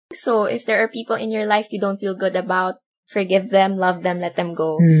So if there are people in your life you don't feel good about, forgive them, love them, let them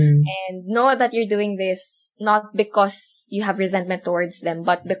go. And know that you're doing this not because you have resentment towards them,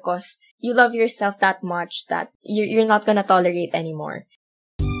 but because you love yourself that much that you're not gonna tolerate anymore.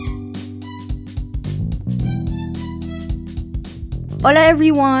 Hola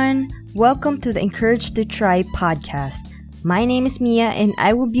everyone! Welcome to the Encourage to Try podcast. My name is Mia and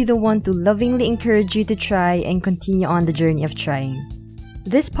I will be the one to lovingly encourage you to try and continue on the journey of trying.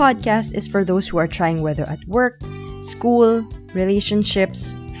 This podcast is for those who are trying, whether at work, school,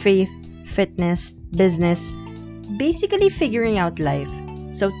 relationships, faith, fitness, business, basically figuring out life.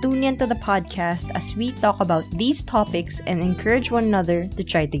 So tune in to the podcast as we talk about these topics and encourage one another to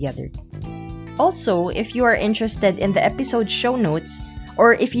try together. Also, if you are interested in the episode show notes,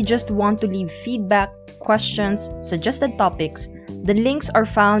 or if you just want to leave feedback, questions, suggested topics, the links are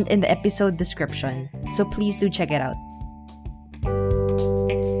found in the episode description. So please do check it out.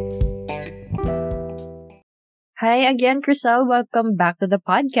 Hi again, Crisel. Welcome back to the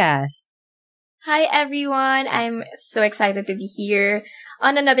podcast. Hi everyone! I'm so excited to be here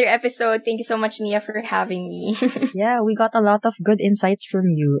on another episode. Thank you so much, Mia, for having me. Yeah, we got a lot of good insights from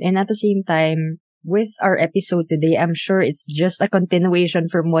you. And at the same time, with our episode today, I'm sure it's just a continuation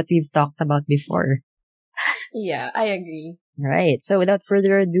from what we've talked about before. Yeah, I agree. Right. So without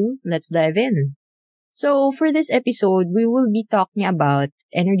further ado, let's dive in. So for this episode, we will be talking about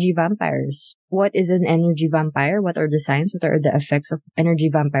energy vampires. What is an energy vampire? What are the signs? What are the effects of energy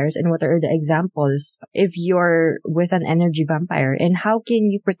vampires? And what are the examples if you're with an energy vampire? And how can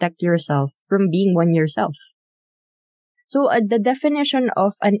you protect yourself from being one yourself? So the definition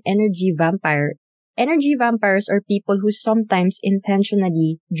of an energy vampires are people who sometimes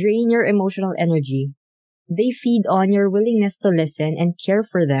intentionally drain your emotional energy. They feed on your willingness to listen and care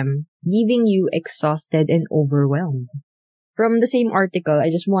for them, leaving you exhausted and overwhelmed. From the same article, I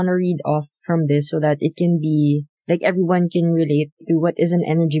just want to read off from this so that it can be, like, everyone can relate to what is an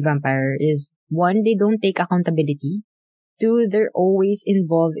energy vampire is: 1, they don't take accountability. 2, they're always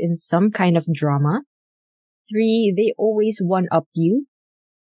involved in some kind of drama. 3, they always one-up you.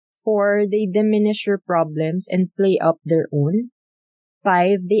 4, they diminish your problems and play up their own.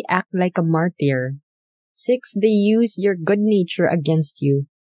 5, they act like a martyr. 6, they use your good nature against you.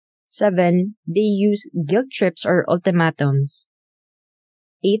 7, they use guilt trips or ultimatums.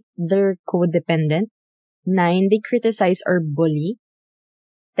 8, they're codependent. 9, they criticize or bully.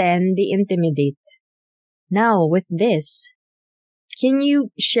 10, they intimidate. Now, with this, can you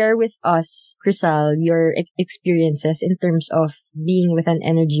share with us, Crisel, your experiences in terms of being with an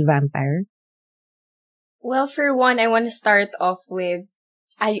energy vampire? Well, for one, I want to start off with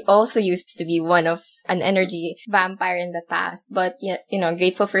I also used to be one of an energy vampire in the past, but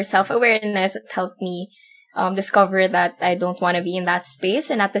grateful for self-awareness. It helped me discover that I don't want to be in that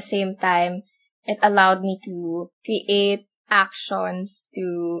space. And at the same time, it allowed me to create actions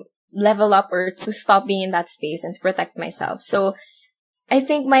to level up or to stop being in that space and to protect myself. So I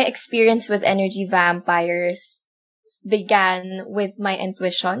think my experience with energy vampires began with my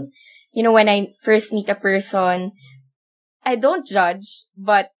intuition. When I first meet a person, I don't judge,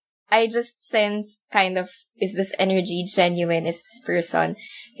 but I just sense kind of, is this energy genuine? Is this person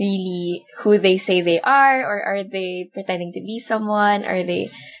really who they say they are? Or are they pretending to be someone? Are they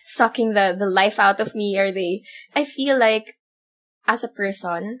sucking the life out of me? I feel like as a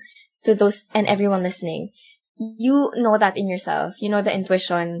person, to those and everyone listening, you know that in yourself. You know the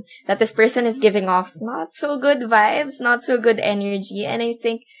intuition that this person is giving off not so good vibes, not so good energy. And I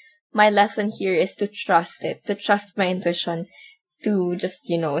think my lesson here is to trust it, to trust my intuition, to just,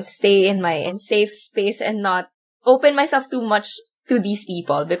 stay in my safe space and not open myself too much to these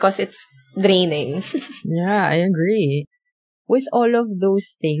people because it's draining. Yeah, I agree. With all of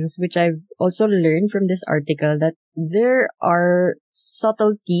those things, which I've also learned from this article, that there are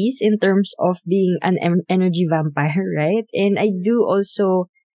subtleties in terms of being an energy vampire, right? And I do also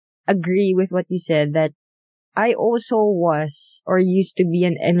agree with what you said that I also was or used to be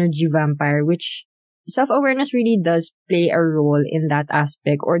an energy vampire, which self-awareness really does play a role in that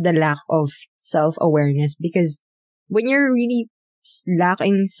aspect, or the lack of self-awareness, because when you're really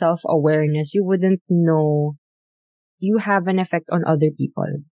lacking self-awareness, you wouldn't know you have an effect on other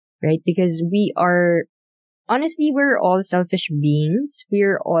people, right? Because honestly, we're all selfish beings.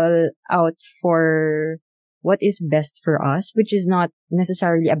 We're all out for what is best for us, which is not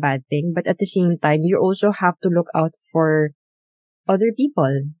necessarily a bad thing. But at the same time, you also have to look out for other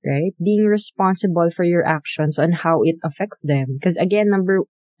people, right? Being responsible for your actions on how it affects them. Because again,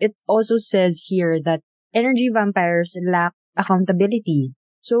 it also says here that energy vampires lack accountability.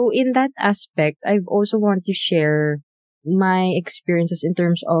 So in that aspect, I've also want to share my experiences in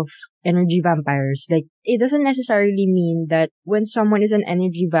terms of energy vampires. Like, it doesn't necessarily mean that when someone is an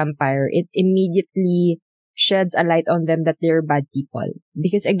energy vampire, it immediately sheds a light on them that they're bad people.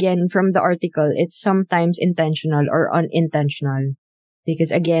 Because again, from the article, it's sometimes intentional or unintentional.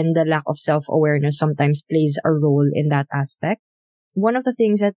 Because again, the lack of self-awareness sometimes plays a role in that aspect. One of the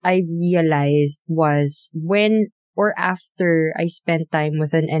things that I realized was when or after I spent time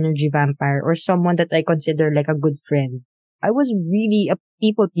with an energy vampire or someone that I consider like a good friend, I was really a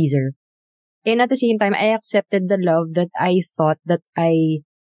people pleaser. And at the same time, I accepted the love that I thought that I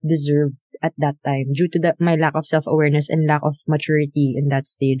deserved at that time due to my lack of self-awareness and lack of maturity in that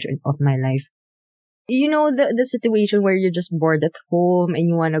stage of my life. You know, the situation where you're just bored at home and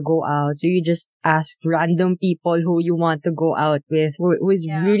you want to go out. So you just ask random people who you want to go out with, who is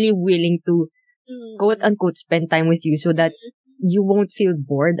really willing to quote unquote spend time with you so that you won't feel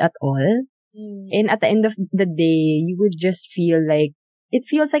bored at all. And at the end of the day, you would just feel like, it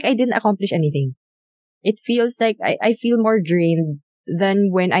feels like I didn't accomplish anything. It feels like I feel more drained than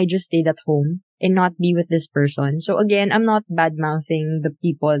when I just stayed at home and not be with this person. So again, I'm not bad-mouthing the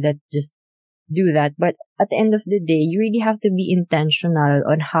people that just do that. But at the end of the day, you really have to be intentional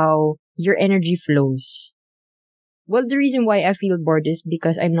on how your energy flows. Well, the reason why I feel bored is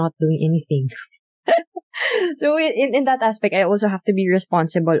because I'm not doing anything. So in that aspect, I also have to be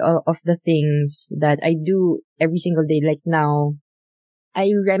responsible of the things that I do every single day. Like now,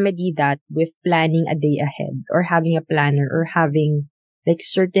 I remedy that with planning a day ahead or having a planner or having like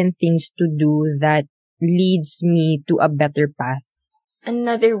certain things to do that leads me to a better path.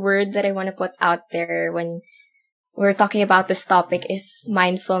 Another word that I want to put out there when we're talking about this topic is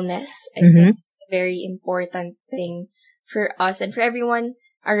mindfulness. I think it's a very important thing for us and for everyone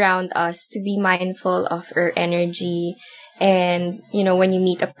around us to be mindful of our energy. And, you know, when you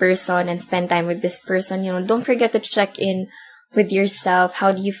meet a person and spend time with this person, you know, don't forget to check in with yourself.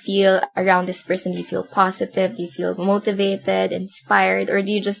 How do you feel around this person? Do you feel positive? Do you feel motivated, inspired? Or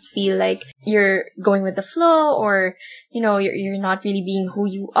do you just feel like you're going with the flow, or, you know, you're not really being who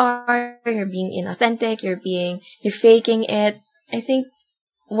you are? You're being inauthentic. You're faking it. I think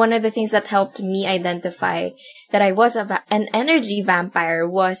one of the things that helped me identify that I was an energy vampire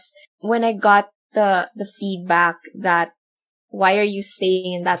was when I got the feedback that, why are you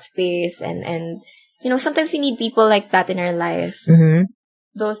staying in that space? And you know, sometimes we need people like that in our life.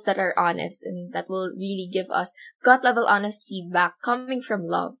 Those that are honest and that will really give us gut level honest feedback coming from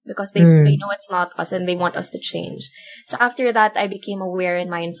love, because they know it's not us and they want us to change. So after that, I became aware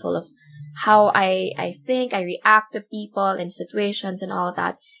and mindful of how I think, I react to people and situations and all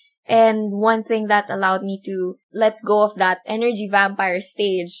that. And one thing that allowed me to let go of that energy vampire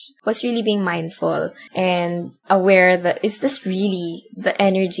stage was really being mindful and aware that, is this really the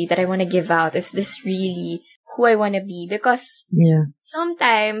energy that I want to give out? Is this really who I want to be? Because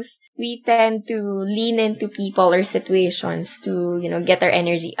sometimes we tend to lean into people or situations to, you know, get our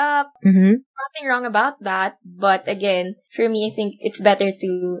energy up. Nothing wrong about that. But again, for me, I think it's better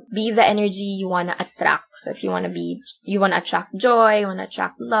to be the energy you want to attract. So if you want to attract joy, you want to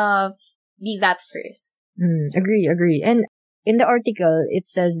attract love, be that first. Agree. And in the article, it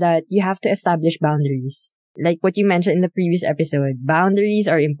says that you have to establish boundaries. Like what you mentioned in the previous episode, boundaries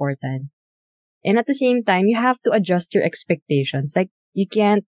are important. And at the same time, you have to adjust your expectations. Like, you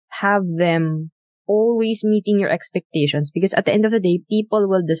can't have them always meeting your expectations, because at the end of the day, people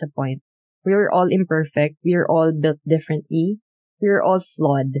will disappoint. We're all imperfect. We're all built differently. We're all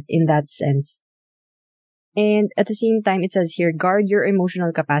flawed in that sense. And at the same time, it says here, guard your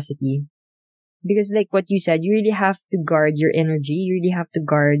emotional capacity. Because like what you said, you really have to guard your energy. You really have to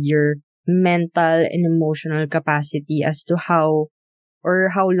guard your mental and emotional capacity as to how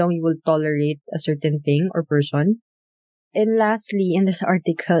long you will tolerate a certain thing or person. And lastly, in this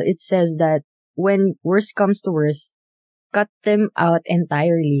article, it says that when worst comes to worst, cut them out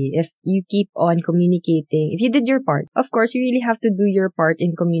entirely. If you keep on communicating, if you did your part, of course, you really have to do your part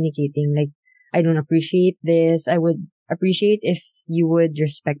in communicating. Like, I don't appreciate this. I would appreciate if you would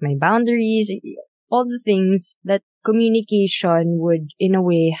respect my boundaries. All the things that communication would, in a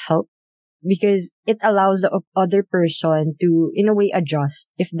way, help, because it allows the other person to, in a way, adjust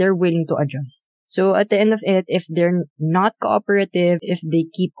if they're willing to adjust. So at the end of it, if they're not cooperative, if they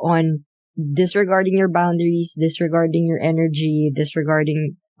keep on disregarding your boundaries, disregarding your energy,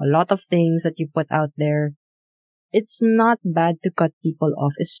 disregarding a lot of things that you put out there, it's not bad to cut people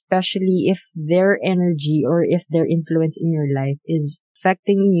off, especially if their energy or if their influence in your life is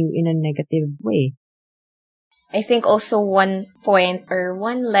affecting you in a negative way. I think also one point or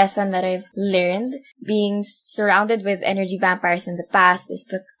one lesson that I've learned being surrounded with energy vampires in the past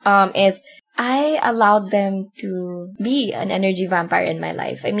is I allowed them to be an energy vampire in my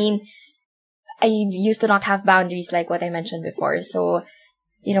life. I mean, I used to not have boundaries like what I mentioned before. So,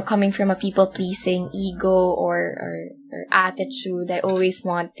 coming from a people-pleasing ego or attitude, I always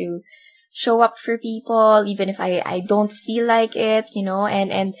want to show up for people, even if I don't feel like it,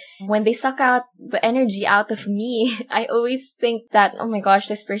 and when they suck out the energy out of me, I always think that, oh my gosh,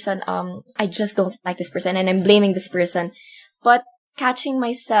 this person, I just don't like this person and I'm blaming this person. But catching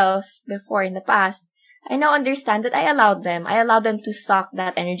myself before in the past, I now understand that I allowed them to suck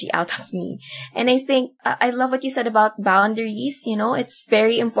that energy out of me. And I think, I love what you said about boundaries, it's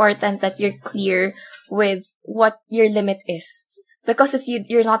very important that you're clear with what your limit is. Because if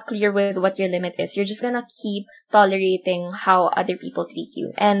you're not clear with what your limit is, you're just gonna keep tolerating how other people treat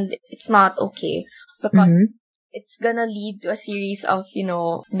you. And it's not okay. Because it's gonna lead to a series of,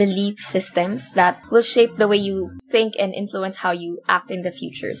 belief systems that will shape the way you think and influence how you act in the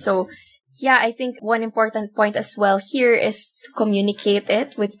future. So, yeah, I think one important point as well here is to communicate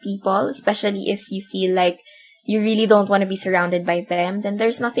it with people, especially if you feel like you really don't want to be surrounded by them. Then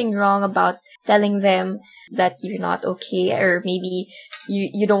there's nothing wrong about telling them that you're not okay, or maybe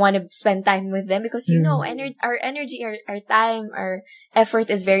you don't want to spend time with them because our energy, our time, our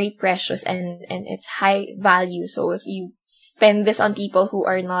effort is very precious and it's high value. So if you spend this on people who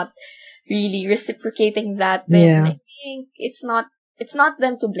are not really reciprocating that, then I think it's not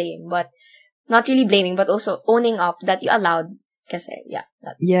them to blame, but not really blaming, but also owning up that you allowed. Kasi,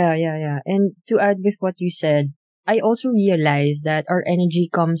 Yeah. And to add with what you said, I also realized that our energy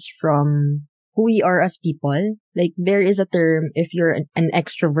comes from who we are as people. Like, there is a term if you're an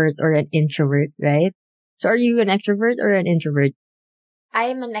extrovert or an introvert, right? So are you an extrovert or an introvert?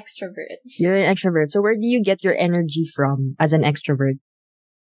 I'm an extrovert. You're an extrovert. So where do you get your energy from as an extrovert?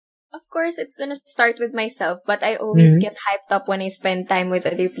 Of course, it's gonna start with myself, but I always get hyped up when I spend time with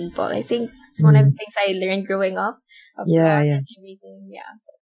other people. I think it's one of the things I learned growing up. Yeah. And everything. Yeah.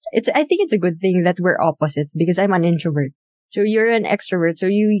 So. I think it's a good thing that we're opposites because I'm an introvert. So you're an extrovert, so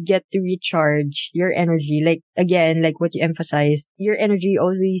you get to recharge your energy. Like, again, like what you emphasized, your energy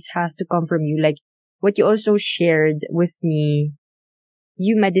always has to come from you. Like what you also shared with me,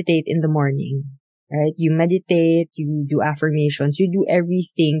 you meditate in the morning, right? You meditate, you do affirmations, you do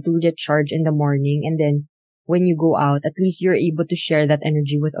everything to recharge in the morning. And then when you go out, at least you're able to share that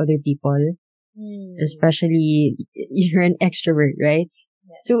energy with other people. Especially you're an extrovert, right?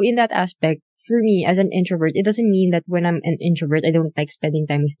 Yes. So in that aspect, for me as an introvert, it doesn't mean that when I'm an introvert, I don't like spending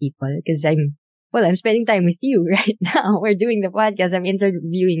time with people because I'm spending time with you right now. We're doing the podcast. I'm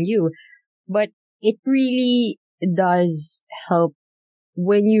interviewing you, but it really does help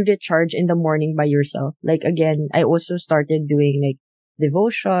when you recharge in the morning by yourself. Like, again, I also started doing like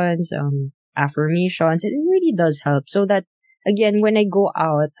devotions, affirmations. It really does help so that, again, when I go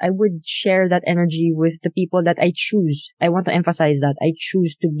out, I would share that energy with the people that I choose. I want to emphasize that I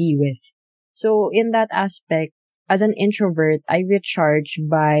choose to be with. So in that aspect, as an introvert, I recharge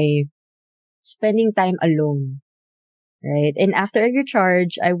by spending time alone, right? And after I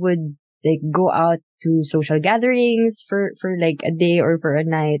recharge, I would like go out to social gatherings for like a day or for a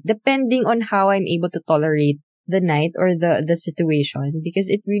night, depending on how I'm able to tolerate the night or the situation, because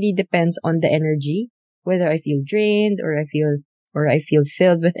it really depends on the energy, whether I feel drained or I feel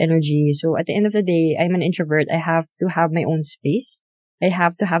filled with energy. So at the end of the day, I'm an introvert. I have to have my own space. I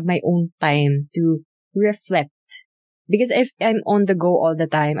have to have my own time to reflect. Because if I'm on the go all the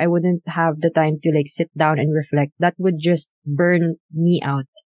time, I wouldn't have the time to like sit down and reflect. That would just burn me out.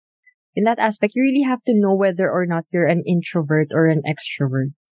 In that aspect, you really have to know whether or not you're an introvert or an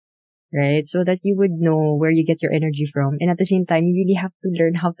extrovert, right? So that you would know where you get your energy from. And at the same time, you really have to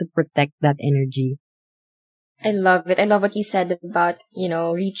learn how to protect that energy. I love it. I love what you said about,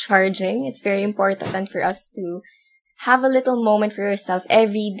 recharging. It's very important for us to have a little moment for yourself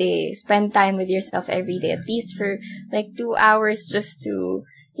every day. Spend time with yourself every day, at least for like 2 hours, just to,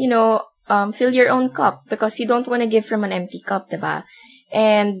 fill your own cup, because you don't want to give from an empty cup, diba?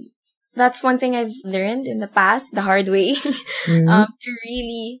 And that's one thing I've learned in the past, the hard way, to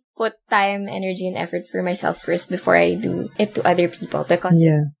really put time, energy, and effort for myself first before I do it to other people. Because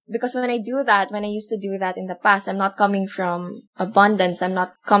when I used to do that in the past, I'm not coming from abundance. I'm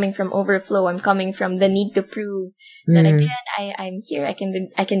not coming from overflow. I'm coming from the need to prove that again, I'm here. I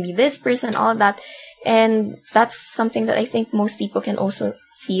can be this person, all that. And that's something that I think most people can also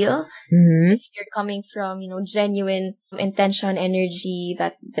feel. If you're coming from, genuine intention, energy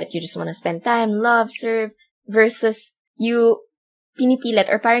that you just want to spend time, love, serve, versus you pinipilit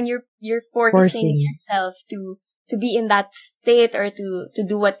or parang you're forcing Forcing. yourself to be in that state or to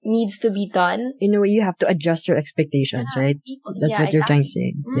do what needs to be done. In a way, you have to adjust your expectations, right? That's what you're trying to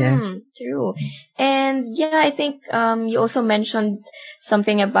say. Yeah. True. And yeah, I think you also mentioned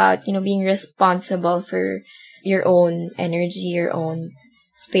something about, being responsible for your own energy, your own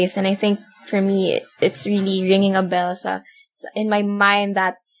space. And I think for me, it's really ringing a bell in my mind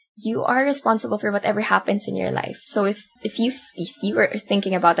that you are responsible for whatever happens in your life. So if you were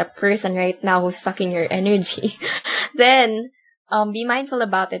thinking about a person right now who's sucking your energy, then be mindful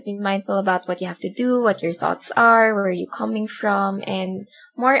about it. Be mindful about what you have to do, what your thoughts are, where are you coming from, and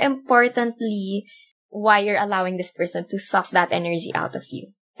more importantly, why you're allowing this person to suck that energy out of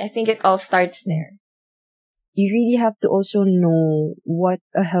you. I think it all starts there. You really have to also know what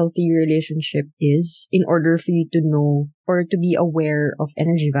a healthy relationship is in order for you to know or to be aware of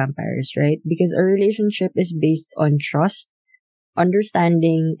energy vampires, right? Because a relationship is based on trust,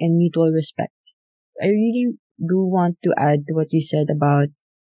 understanding, and mutual respect. I really do want to add to what you said about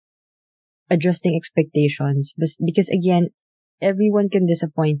adjusting expectations, because again, everyone can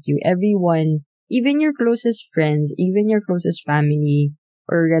disappoint you. Everyone, even your closest friends, even your closest family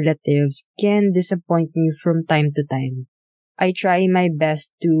or relatives can disappoint you from time to time. I try my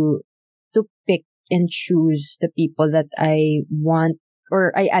best to pick and choose the people that I want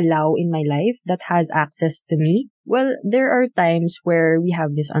or I allow in my life that has access to me. Well, there are times where we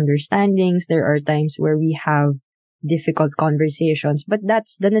have misunderstandings. There are times where we have difficult conversations, but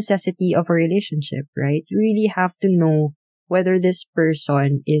that's the necessity of a relationship, right? You really have to know whether this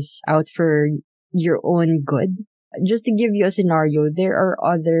person is out for your own good. Just to give you a scenario, there are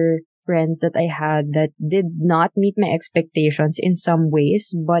other friends that I had that did not meet my expectations in some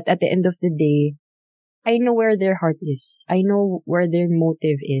ways, but at the end of the day, I know where their heart is. I know where their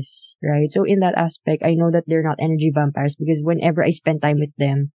motive is, right? So in that aspect, I know that they're not energy vampires because whenever I spend time with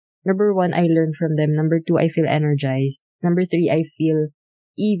them, number one, I learn from them. Number two, I feel energized. Number three, I feel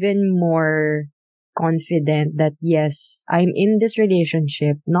even more confident that yes, I'm in this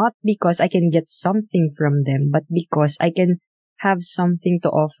relationship not because I can get something from them, but because I can have something to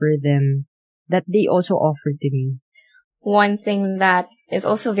offer them that they also offer to me. One thing that is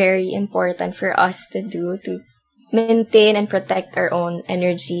also very important for us to do to maintain and protect our own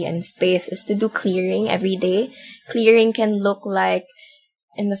energy and space is to do clearing every day. Clearing can look like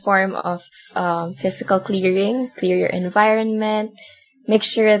in the form of physical clearing, clear your environment, make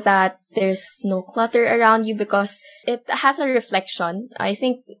sure that there's no clutter around you because it has a reflection. I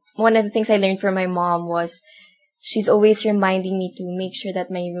think one of the things I learned from my mom was she's always reminding me to make sure that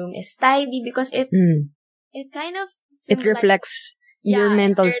my room is tidy because it kind of it reflects your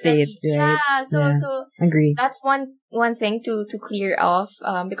mental state, right? Yeah, so agree. That's one thing to clear off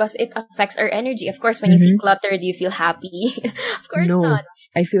because it affects our energy. Of course, when you see clutter, do you feel happy? Of course not.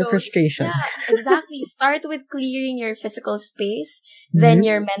 I feel frustration. Yeah, exactly. Start with clearing your physical space, then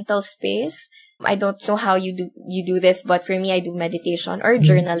your mental space. I don't know how you do this, but for me, I do meditation or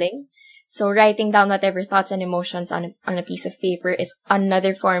journaling. So writing down whatever thoughts and emotions on a piece of paper is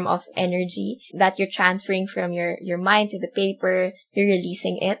another form of energy that you're transferring from your mind to the paper. You're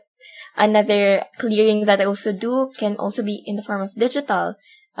releasing it. Another clearing that I also do can also be in the form of digital.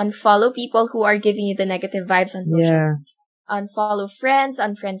 Unfollow people who are giving you the negative vibes on social media. Unfollow friends,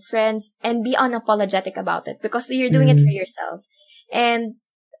 unfriend friends, and be unapologetic about it because you're doing it for yourself. And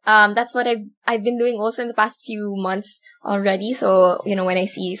that's what I've been doing also in the past few months already. So, when I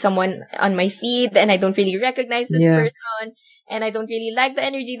see someone on my feed and I don't really recognize this person and I don't really like the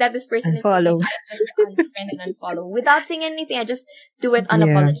energy that this person is giving, I just unfriend and unfollow without saying anything. I just do it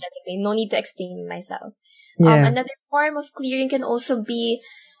unapologetically. No need to explain myself. Another form of clearing can also be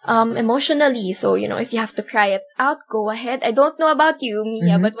emotionally. So, if you have to cry it out, go ahead. I don't know about you,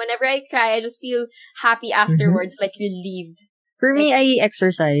 Mia, but whenever I cry, I just feel happy afterwards, like relieved. For me, I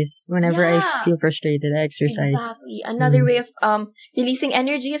exercise. Whenever I feel frustrated, I exercise. Exactly. Another way of releasing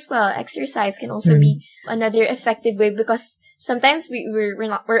energy as well. Exercise can also be another effective way because sometimes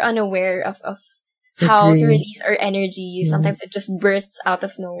we're unaware of how to release our energy. Sometimes it just bursts out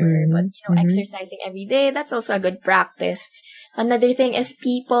of nowhere. But exercising every day, that's also a good practice. Another thing is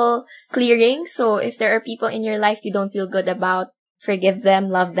people clearing. So if there are people in your life you don't feel good about, forgive them,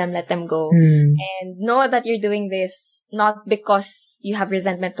 love them, let them go. And know that you're doing this not because you have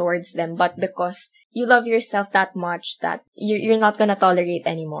resentment towards them, but because you love yourself that much that you're not gonna tolerate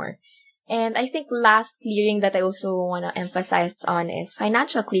anymore. And I think last clearing that I also want to emphasize on is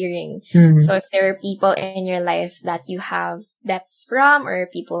financial clearing. So if there are people in your life that you have debts from or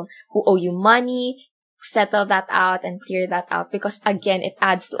people who owe you money, settle that out and clear that out, because again, it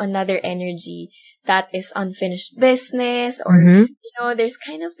adds to another energy that is unfinished business, or there's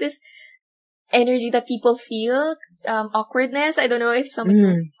kind of this energy that people feel, awkwardness. I don't know, if somebody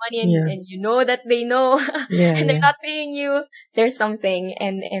owes you money and you know that they know and they're not paying you, there's something,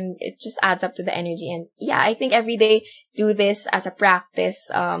 and it just adds up to the energy. And yeah, I think every day do this as a practice,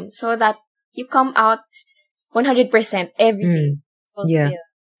 so that you come out 100% every day, fulfilled,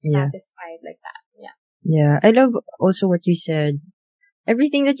 satisfied, like that. Yeah, I love also what you said.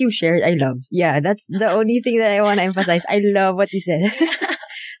 Everything that you shared, I love. Yeah, that's the only thing that I want to emphasize. I love what you said.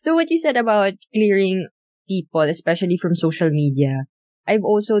 So what you said about clearing people, especially from social media, I've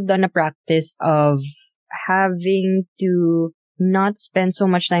also done a practice of having to not spend so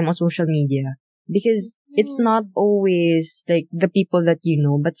much time on social media, because it's not always like the people that you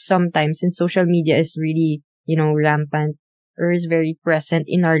know, but sometimes since social media is really, rampant or is very present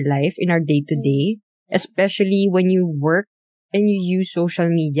in our life, in our day to day, especially when you work and you use social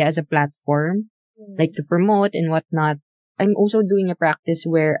media as a platform, like to promote and whatnot. I'm also doing a practice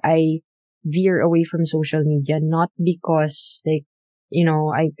where I veer away from social media, not because I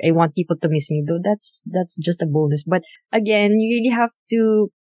want people to miss me, though that's just a bonus. But again, you really have to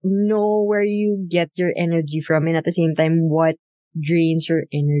know where you get your energy from, and at the same time, what drains your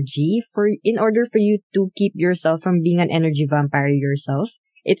energy in order for you to keep yourself from being an energy vampire yourself.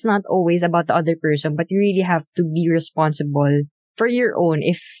 It's not always about the other person, but you really have to be responsible for your own.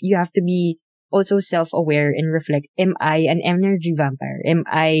 If you have to be also self-aware and reflect, am I an energy vampire? Am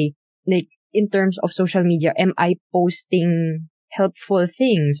I, like, in terms of social media, am I posting helpful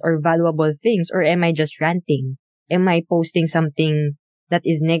things or valuable things, or am I just ranting? Am I posting something that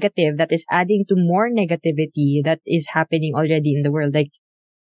is negative, that is adding to more negativity that is happening already in the world? Like,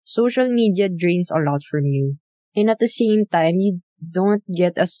 social media drains a lot from you. And at the same time, you don't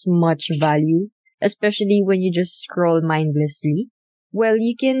get as much value, especially when you just scroll mindlessly. Well,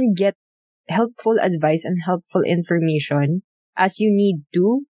 you can get helpful advice and helpful information as you need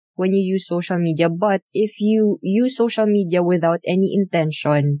to when you use social media. But if you use social media without any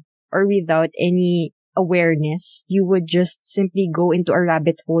intention or without any awareness, you would just simply go into a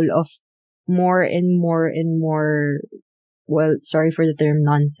rabbit hole of more and more and more, well, sorry for the term,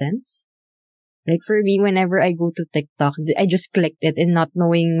 nonsense. Like for me, whenever I go to TikTok, I just clicked it and not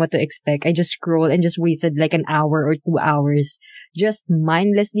knowing what to expect. I just scroll and just wasted like an hour or 2 hours just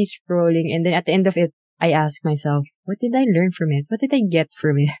mindlessly scrolling. And then at the end of it, I ask myself, what did I learn from it? What did I get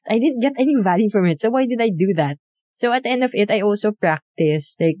from it? I didn't get any value from it. So why did I do that? So at the end of it, I also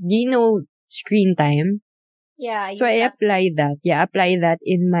practice, like, screen time? Yeah. So I apply that. Yeah, apply that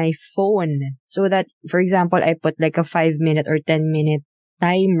in my phone. So that, for example, I put like a 5-minute or 10-minute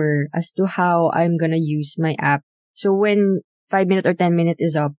timer as to how I'm gonna use my app. So when 5 minute or 10 minute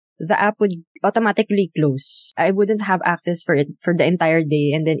is up, the app would automatically close. I wouldn't have access for it for the entire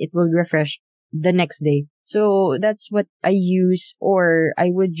day, and then it will refresh the next day. So that's what I use. Or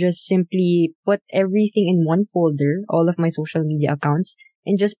I would just simply put everything in one folder, all of my social media accounts,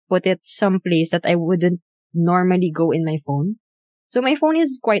 and just put it someplace that I wouldn't normally go in my phone. So my phone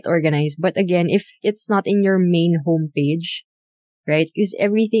is quite organized, but again, if it's not in your main homepage, right? Because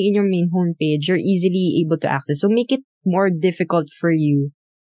everything in your main homepage, you're easily able to access. So make it more difficult for you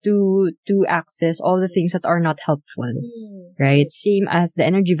to access all the things that are not helpful, right? Same as the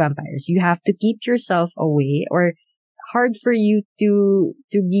energy vampires. You have to keep yourself away, or hard for you to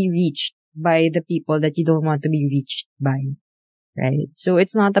be reached by the people that you don't want to be reached by, right? So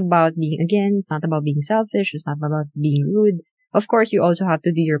it's not about it's not about being selfish. It's not about being rude. Of course, you also have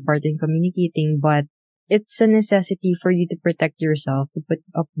to do your part in communicating, but it's a necessity for you to protect yourself, to put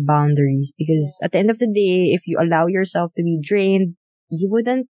up boundaries, because at the end of the day, if you allow yourself to be drained, you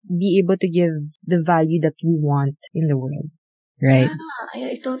wouldn't be able to give the value that you want in the world, right? Yeah,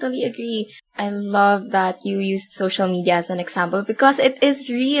 I totally agree. I love that you used social media as an example, because it is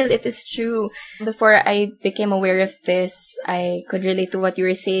real. It is true. Before I became aware of this, I could relate to what you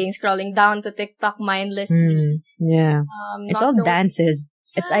were saying, scrolling down to TikTok mindlessly. Yeah. It's all dances.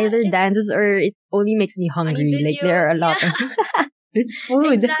 Yeah, it's either dances or it only makes me hungry. Like there are a lot of it's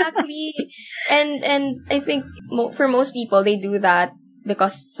food. Exactly. And I think for most people, they do that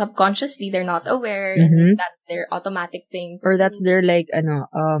because subconsciously they're not aware, and that's their automatic thing. Or that's their like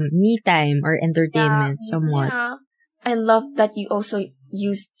me time or entertainment somewhat. Yeah. I love that you also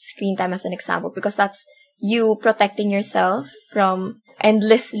used screen time as an example, because that's you protecting yourself from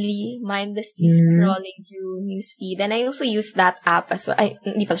mindlessly scrolling through newsfeed. And I also use that app as well.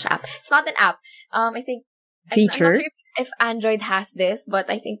 Hindi pala siya app. It's not an app. I think feature. if Android has this, but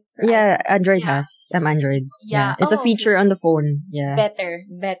I think for Yeah, iPhone, Android yeah. has. I'm Android. Yeah. It's a Oh, okay. feature on the phone. Yeah. Better.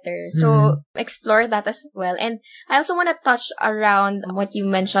 Mhm. So explore that as well. And I also want to touch around what you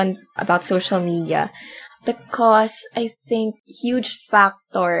mentioned about social media, because I think huge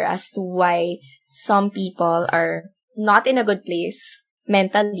factor as to why some people are not in a good place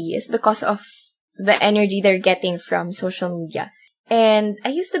mentally is because of the energy they're getting from social media. And I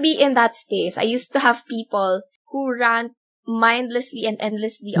used to be in that space. I used to have people who rant mindlessly and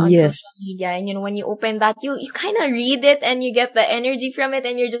endlessly on Yes. social media. And when you open that, you kind of read it and you get the energy from it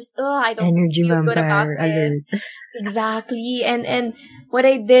and you're just, I don't Energy feel good about vampire this. alert. Exactly. And what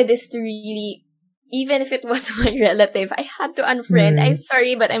I did is to really, even if it was my relative, I had to unfriend. I'm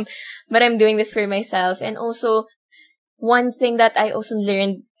sorry, but I'm doing this for myself. And also, one thing that I also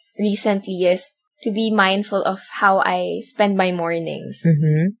learned recently is to be mindful of how I spend my mornings.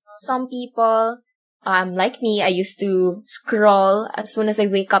 Mm-hmm. So some people, like me, I used to scroll as soon as I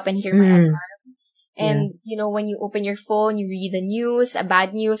wake up and hear my alarm. And, when you open your phone, you read the news, a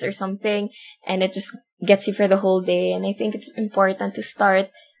bad news or something, and it just gets you for the whole day. And I think it's important to start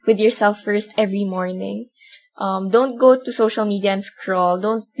with yourself first every morning. Don't go to social media and scroll.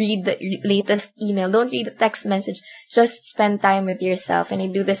 Don't read the latest email. Don't read the text message. Just spend time with yourself. And I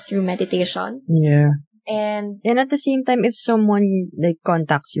do this through meditation. Yeah. And at the same time, if someone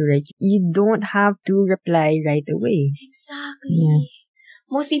contacts you, right, you don't have to reply right away. Exactly. Yeah.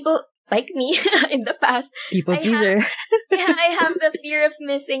 Most people, like me in the past, People pleaser. I have the fear of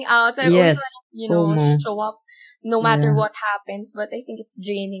missing out. So I Yes. also, FOMO. show up no matter what happens. But I think it's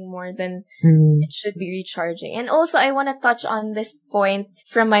draining more than it should be recharging. And also, I want to touch on this point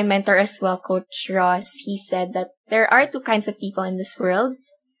from my mentor as well, Coach Ross. He said that there are two kinds of people in this world.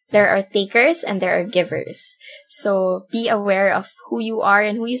 There are takers and there are givers. So be aware of who you are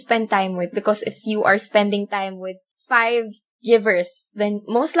and who you spend time with. Because if you are spending time with 5 givers, then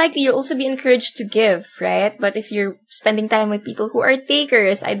most likely you'll also be encouraged to give, right? But if you're spending time with people who are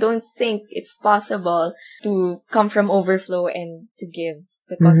takers, I don't think it's possible to come from overflow and to give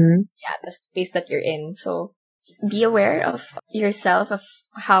because, the space that you're in. So be aware of yourself, of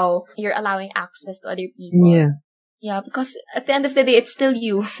how you're allowing access to other people. Yeah. Yeah, because at the end of the day, it's still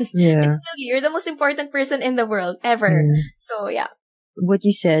you. Yeah. It's still you. You're the most important person in the world ever. So, yeah. What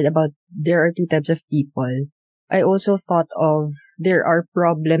you said about there are two types of people, I also thought of there are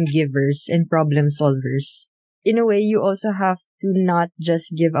problem givers and problem solvers. In a way, you also have to not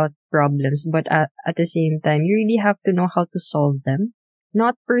just give out problems, but at the same time, you really have to know how to solve them.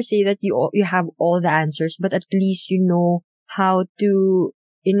 Not per se that you have all the answers, but at least you know how to,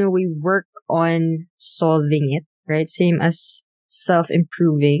 in a way, work on solving it, right? Same as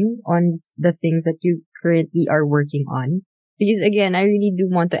self-improving on the things that you currently are working on. Because again, I really do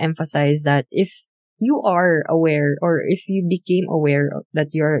want to emphasize that if you are aware or if you became aware that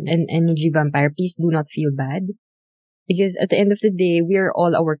you're an energy vampire, please do not feel bad. Because at the end of the day, we are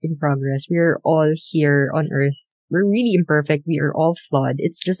all a work in progress. We are all here on earth. We're really imperfect. We are all flawed.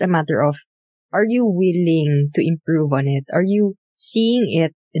 It's just a matter of, are you willing to improve on it? Are you seeing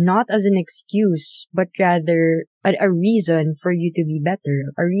it not as an excuse, but rather a reason for you to be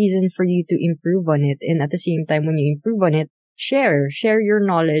better, a reason for you to improve on it? And at the same time, when you improve on it, share your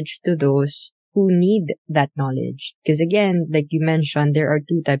knowledge to those who need that knowledge. Because again, like you mentioned, there are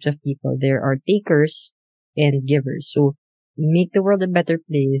two types of people. There are takers and givers. So make the world a better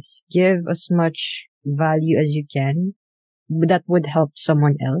place. Give as much value as you can. That would help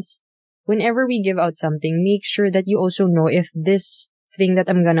someone else. Whenever we give out something, make sure that you also know if this thing that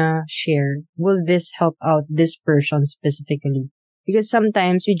I'm gonna share, will this help out this person specifically? Because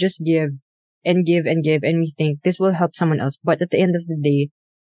sometimes we just give and give and give and we think this will help someone else. But at the end of the day,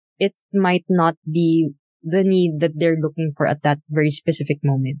 it might not be the need that they're looking for at that very specific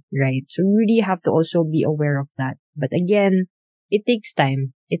moment, right? So we really have to also be aware of that. But again, it takes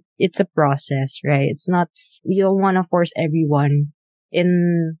time. It's a process, right? It's not, you don't want to force everyone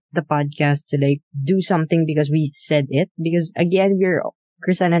in the podcast to do something because we said it. Because again,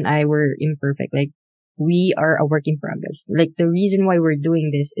 Krisan and I were imperfect. We are a work in progress. The reason why we're doing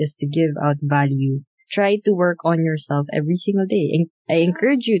this is to give out value. Try to work on yourself every single day. And I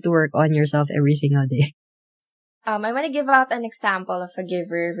encourage you to work on yourself every single day. I want to give out an example of a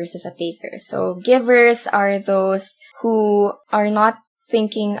giver versus a taker. So givers are those who are not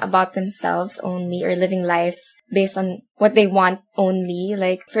thinking about themselves only or living life based on what they want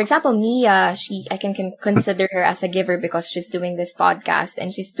only. For example, Mia, I can consider her as a giver because she's doing this podcast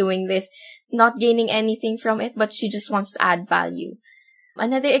and she's doing this not gaining anything from it, but she just wants to add value.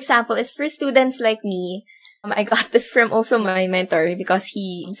 Another example is for students like me. I got this from also my mentor because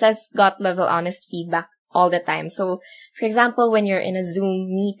he says gut level honest feedback all the time. So, for example, when you're in a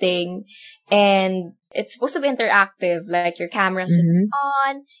Zoom meeting and it's supposed to be interactive, like your camera should be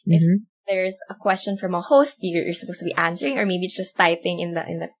on. If there's a question from a host, you're supposed to be answering, or maybe just typing in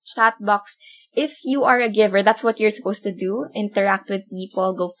the chat box. If you are a giver, that's what you're supposed to do. Interact with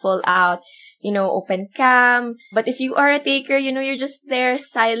people, go full out, open cam. But if you are a taker, you're just there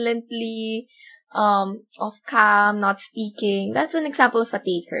silently, off cam, not speaking. That's an example of a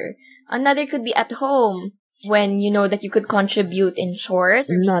taker. Another could be at home when you know that you could contribute in chores.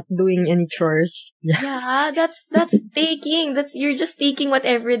 Or not doing any chores. Yeah, that's taking. You're just taking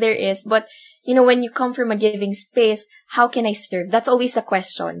whatever there is. But when you come from a giving space, how can I serve? That's always the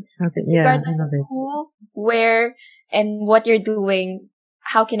question. Okay, yeah, regardless of who, where, and what you're doing,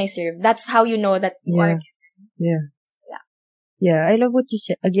 how can I serve? That's how you know that you are. Yeah. Yeah, I love what you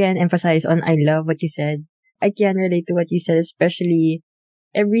said. Again, emphasize on I love what you said. I can relate to what you said, especially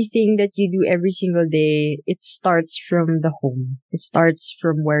everything that you do every single day, it starts from the home. It starts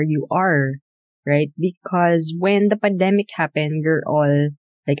from where you are, right? Because when the pandemic happened, you're all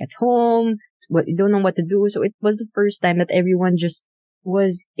like at home, you don't know what to do. So it was the first time that everyone just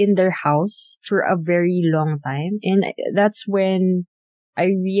was in their house for a very long time. And that's when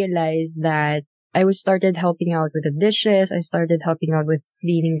I realized that I started helping out with the dishes. I started helping out with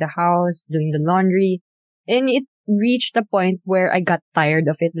cleaning the house, doing the laundry. And it reached a point where I got tired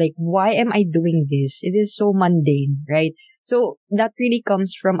of it. Like, why am I doing this? It is so mundane, right? So that really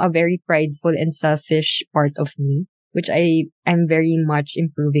comes from a very prideful and selfish part of me, which I'm very much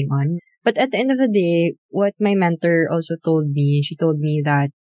improving on. But at the end of the day, what my mentor also told me, she told me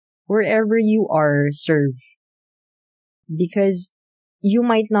that wherever you are, serve. Because you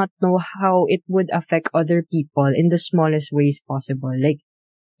might not know how it would affect other people in the smallest ways possible. Like,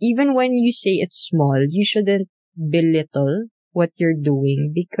 even when you say it's small, you shouldn't belittle what you're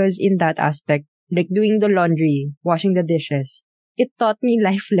doing, because in that aspect, like doing the laundry, washing the dishes, it taught me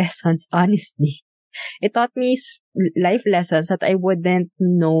life lessons, honestly. It taught me life lessons that I wouldn't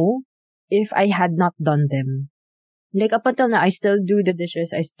know if I had not done them. Like up until now, I still do the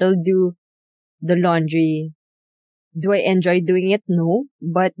dishes, I still do the laundry. Do I enjoy doing it? No.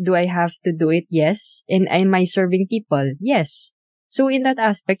 But do I have to do it? Yes. And am I serving people? Yes. So in that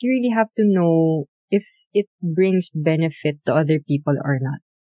aspect, you really have to know if it brings benefit to other people or not.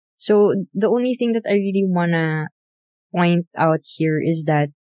 So the only thing that I really wanna point out here is that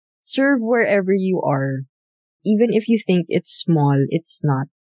serve wherever you are. Even if you think it's small, it's not.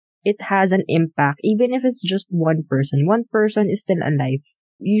 It has an impact. Even if it's just one person. One person is still alive.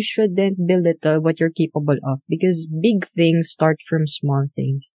 You shouldn't belittle what you're capable of, because big things start from small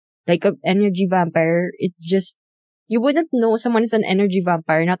things. Like an energy vampire, you wouldn't know someone is an energy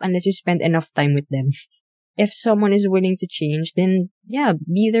vampire not unless you spend enough time with them. If someone is willing to change, then yeah,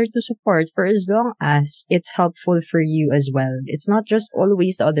 be there to support for as long as it's helpful for you as well. It's not just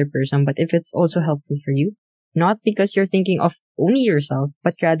always the other person, but if it's also helpful for you, not because you're thinking of only yourself,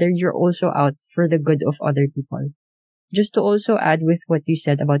 but rather you're also out for the good of other people. Just to also add with what you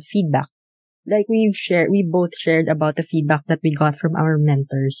said about feedback, like we both shared about the feedback that we got from our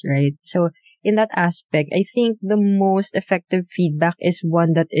mentors, right? So in that aspect, I think the most effective feedback is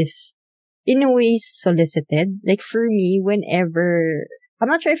one that is in a way solicited. Like for me, whenever, I'm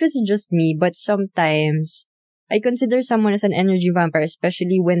not sure if it's just me, but sometimes I consider someone as an energy vampire,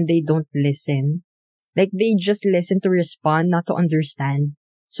 especially when they don't listen. Like they just listen to respond, not to understand.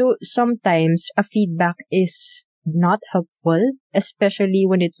 So sometimes a feedback is not helpful, especially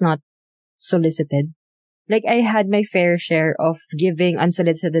when it's not solicited. Like I had my fair share of giving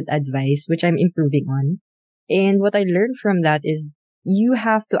unsolicited advice, which I'm improving on. And what I learned from that is you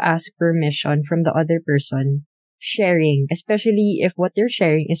have to ask permission from the other person sharing, especially if what they're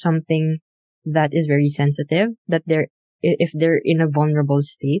sharing is something that is very sensitive, if they're in a vulnerable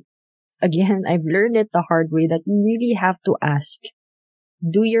state. Again, I've learned it the hard way that you really have to ask.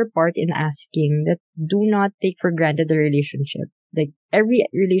 Do your part in asking. That do not take for granted the relationship. Like every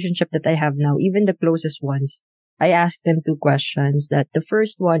relationship that I have now, even the closest ones, I ask them two questions. That the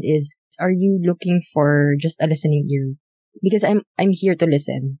first one is, are you looking for just a listening ear? Because I'm here to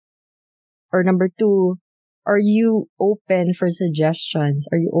listen. Or number two, are you open for suggestions?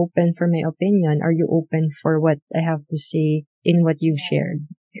 Are you open for my opinion? Are you open for what I have to say in what you've shared?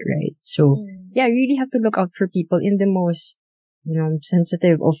 Right? So yeah, you really have to look out for people in the most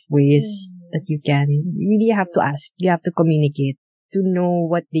sensitive of ways that you can. You really have to ask. You have to communicate to know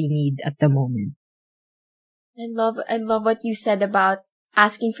what they need at the moment. I love what you said about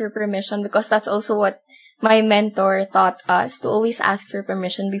asking for permission, because that's also what my mentor taught us, to always ask for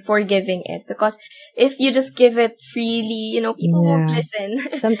permission before giving it. Because if you just give it freely, people won't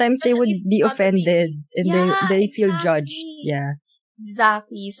listen. Sometimes they would be offended and they feel judged. Yeah.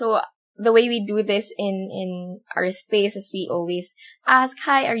 Exactly. So the way we do this in our space is we always ask,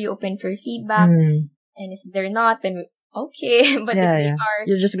 hi, are you open for feedback? And if they're not, then okay. But if they are,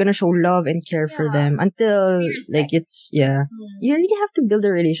 you're just gonna show love and care for them until it's You really have to build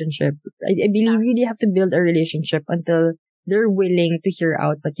a relationship. I believe you really have to build a relationship until they're willing to hear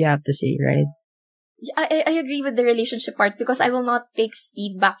out what you have to say, right? I agree with the relationship part, because I will not take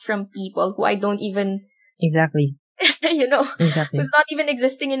feedback from people who I don't even exactly who's not even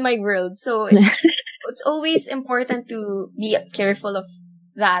existing in my world. So it's always important to be careful of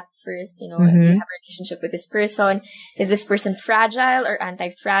that first, if you have a relationship with this person. Is this person fragile or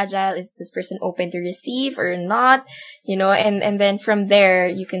anti-fragile? Is this person open to receive or not? And then from there,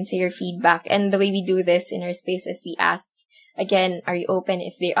 you can say your feedback. And the way we do this in our space is we ask, again, are you open?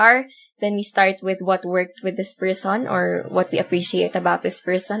 If they are, then we start with what worked with this person or what we appreciate about this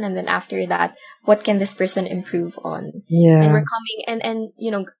person. And then after that, what can this person improve on? Yeah. And we're coming and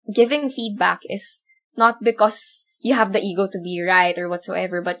giving feedback is not because you have the ego to be right or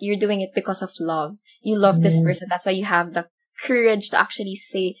whatsoever, but you're doing it because of love. You love this person. That's why you have the courage to actually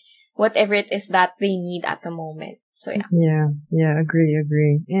say whatever it is that they need at the moment. So Yeah,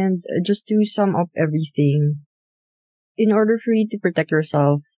 agree. And just to sum up everything, in order for you to protect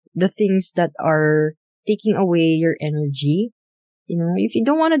yourself, the things that are taking away your energy, if you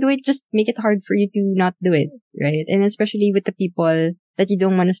don't want to do it, just make it hard for you to not do it, right? And especially with the people that you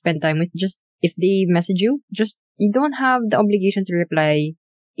don't want to spend time with, just if they message you, you don't have the obligation to reply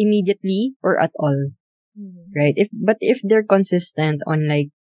immediately or at all, right? But if they're consistent on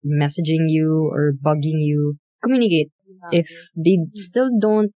messaging you or bugging you, communicate. If they still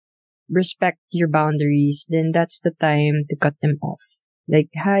don't respect your boundaries, then that's the time to cut them off.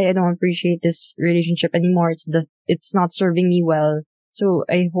 Hi, I don't appreciate this relationship anymore. It's not serving me well. So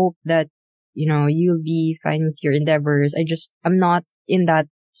I hope that, you'll be fine with your endeavors. I'm not in that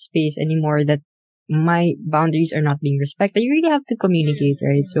space anymore that my boundaries are not being respected. You really have to communicate,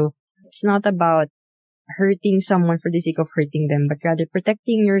 right? So it's not about hurting someone for the sake of hurting them, but rather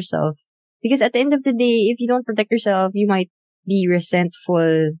protecting yourself. Because at the end of the day, if you don't protect yourself, you might be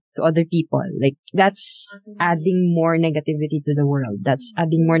resentful to other people. That's adding more negativity to the world. That's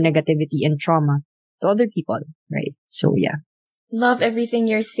adding more negativity and trauma to other people, right? So yeah. Love everything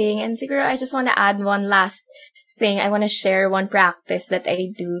you're saying. And siguro, I just want to add one last thing. I want to share one practice that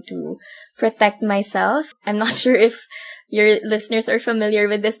I do to protect myself. I'm not sure if your listeners are familiar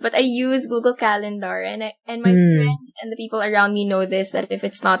with this, but I use Google Calendar, and my friends and the people around me know this, that if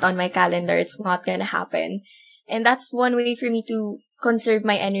it's not on my calendar, it's not gonna happen. And that's one way for me to conserve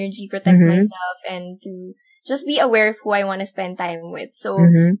my energy, protect myself, and to just be aware of who I want to spend time with. So,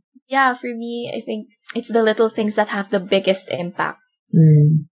 yeah, for me, I think it's the little things that have the biggest impact.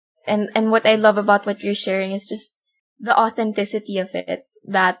 And what I love about what you're sharing is just the authenticity of it,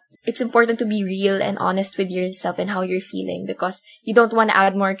 that it's important to be real and honest with yourself and how you're feeling, because you don't want to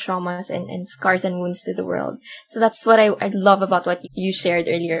add more traumas and scars and wounds to the world. So that's what I love about what you shared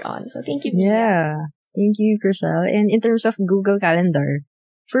earlier on. So thank you. Yeah. Thank you, Crystal. And in terms of Google Calendar,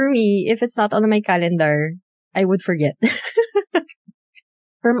 for me, if it's not on my calendar, I would forget.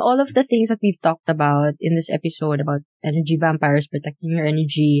 From all of the things that we've talked about in this episode about energy vampires, protecting your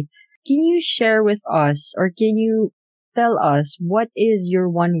energy, can you share with us, or can you tell us what is your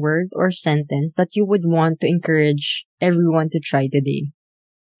one word or sentence that you would want to encourage everyone to try today?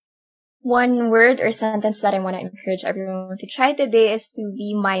 One word or sentence that I want to encourage everyone to try today is to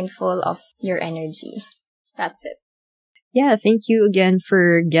be mindful of your energy. That's it. Yeah, thank you again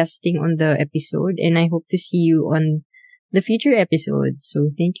for guesting on the episode, and I hope to see you on the future episodes. So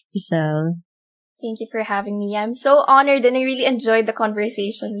thank you, Giselle. Thank you for having me. I'm so honored, and I really enjoyed the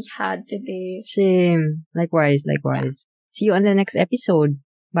conversation we had today. Same. Likewise. Yeah. See you on the next episode.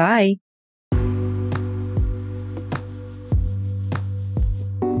 Bye.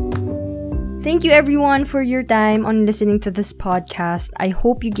 Thank you everyone for your time on listening to this podcast. I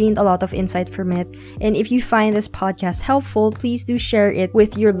hope you gained a lot of insight from it. And if you find this podcast helpful, please do share it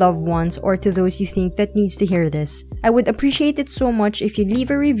with your loved ones or to those you think that needs to hear this. I would appreciate it so much if you leave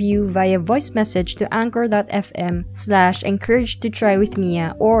a review via voice message to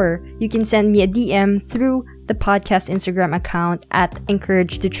anchor.fm/encouraged-to-try-with-Mia, or you can send me a DM through the podcast Instagram account at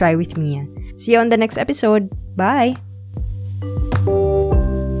encouraged-to-try-with-Mia. See you on the next episode. Bye!